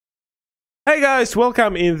Hey guys,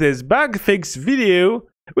 welcome in this bug fix video.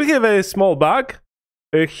 We have a small bug.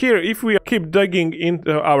 Here, if we keep digging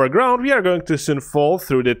into our ground, we are going to soon fall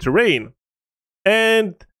through the terrain.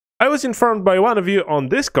 And I was informed by one of you on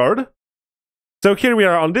Discord. So here we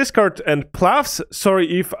are on Discord, and Plafs,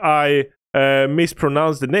 sorry if I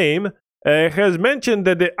mispronounced the name, has mentioned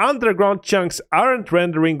that the underground chunks aren't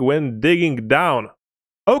rendering when digging down.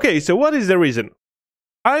 Okay, so what is the reason?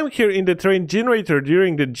 I'm here in the terrain generator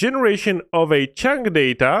during the generation of a chunk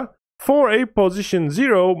data for a position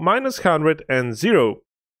 0, -100, and 0.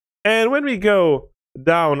 And when we go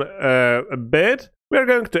down a bit, we are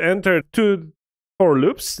going to enter two for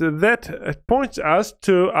loops that points us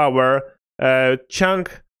to our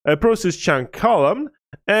process chunk column,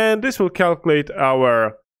 and this will calculate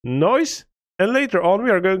our noise. And later on,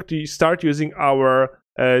 we are going to start using our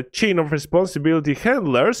chain of responsibility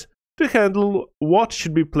handlers to handle what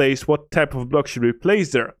should be placed, what type of block should be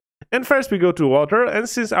placed there. And first we go to water, and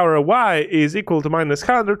since our y is equal to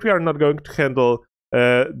 -100, we are not going to handle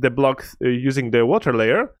the block using the water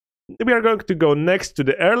layer. We are going to go next to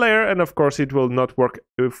the air layer, and of course it will not work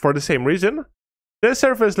for the same reason. The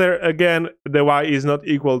surface layer, again, the y is not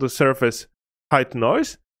equal to surface height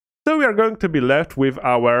noise, so we are going to be left with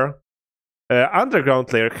our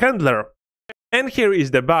underground layer handler. And here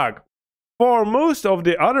is the bug. For most of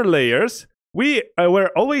the other layers, we were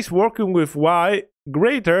always working with y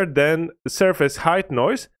greater than surface height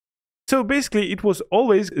noise. So basically it was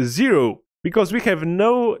always 0, because we have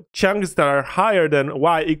no chunks that are higher than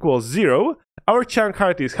y equals 0. Our chunk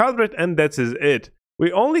height is 100 and that's it.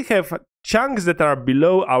 We only have chunks that are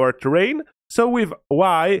below our terrain, so with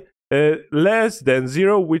y less than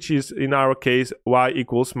 0, which is in our case y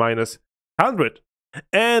equals -100.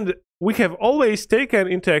 And we have always taken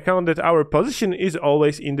into account that our position is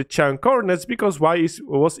always in the chunk coordinates because y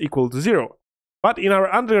was equal to 0. But in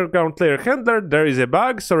our underground layer handler, there is a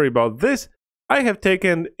bug. Sorry about this. I have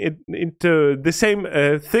taken it into the same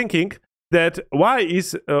thinking that y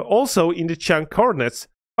is also in the chunk coordinates,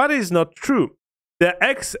 but it is not true. The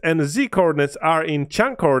x and z coordinates are in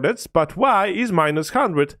chunk coordinates, but y is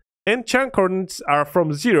 -100, and chunk coordinates are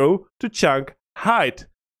from 0 to chunk height.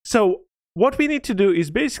 So what we need to do is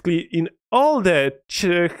basically in all the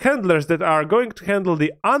handlers that are going to handle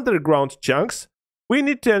the underground chunks, we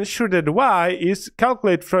need to ensure that y is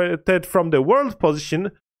calculated from the world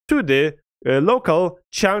position to the local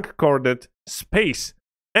chunk coordinate space.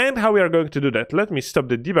 And how we are going to do that? Let me stop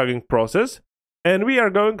the debugging process, and we are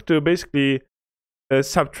going to basically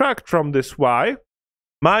subtract from this y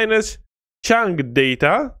minus chunk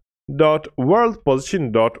data dot world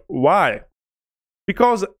position dot y.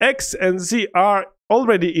 Because x and z are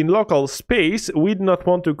already in local space, we do not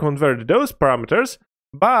want to convert those parameters,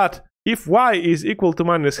 but if y is equal to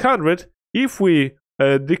 -100, if we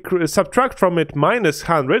subtract from it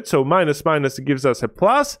 -100, so minus minus gives us a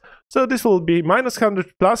plus, so this will be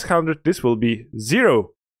 -100 plus 100, this will be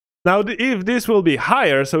 0. Now if this will be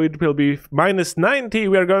higher, so it will be -90,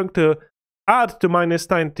 we are going to add to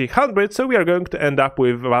 -90 100, so we are going to end up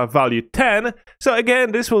with value 10. So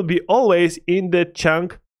again, this will be always in the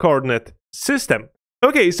chunk coordinate system.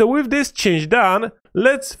 Okay, so with this change done,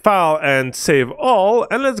 let's file and save all,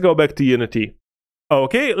 and let's go back to Unity.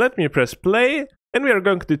 Okay, let me press play, and we are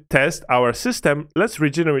going to test our system. Let's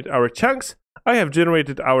regenerate our chunks. I have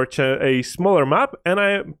generated a smaller map, and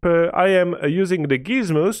I am using the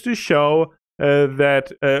gizmos to show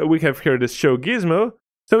that we have here this show gizmo.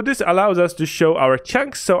 So this allows us to show our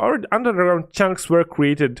chunks. So our underground chunks were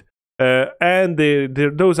created and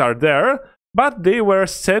those are there, but they were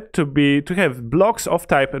set to have blocks of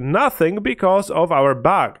type nothing because of our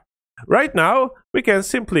bug. Right now, we can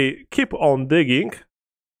simply keep on digging.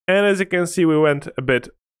 And as you can see, we went a bit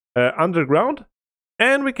underground.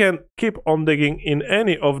 And we can keep on digging in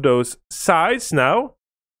any of those sides now.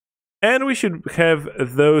 And we should have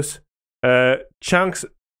those chunks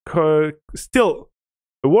still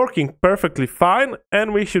working perfectly fine,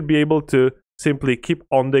 and we should be able to simply keep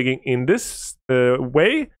on digging in this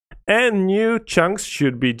way, and new chunks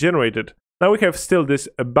should be generated. Now we have still this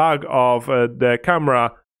bug of the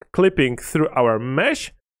camera clipping through our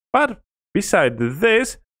mesh, but beside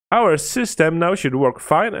this, our system now should work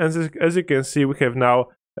fine. And as you can see, we have now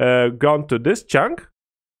gone to this chunk,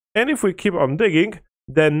 and if we keep on digging,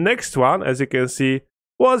 the next one, as you can see,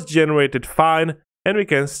 was generated fine, and we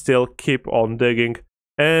can still keep on digging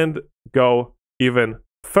and go even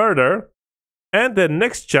further, and the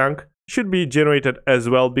next chunk should be generated as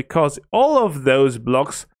well, because all of those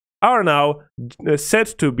blocks are now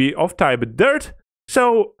set to be of type dirt,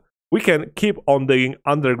 so we can keep on digging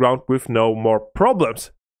underground with no more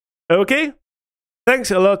problems. Okay,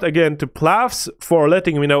 Thanks a lot again to Plavs for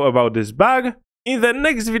letting me know about this bug. In the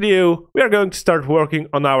next video, we are going to start working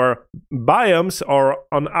on our biomes, or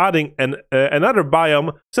on adding another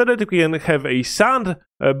biome so that we can have a sand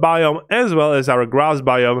biome as well as our grass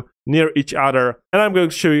biome near each other. And I'm going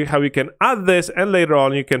to show you how you can add this, and later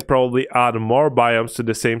on you can probably add more biomes to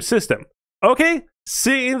the same system. Okay,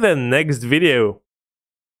 see you in the next video.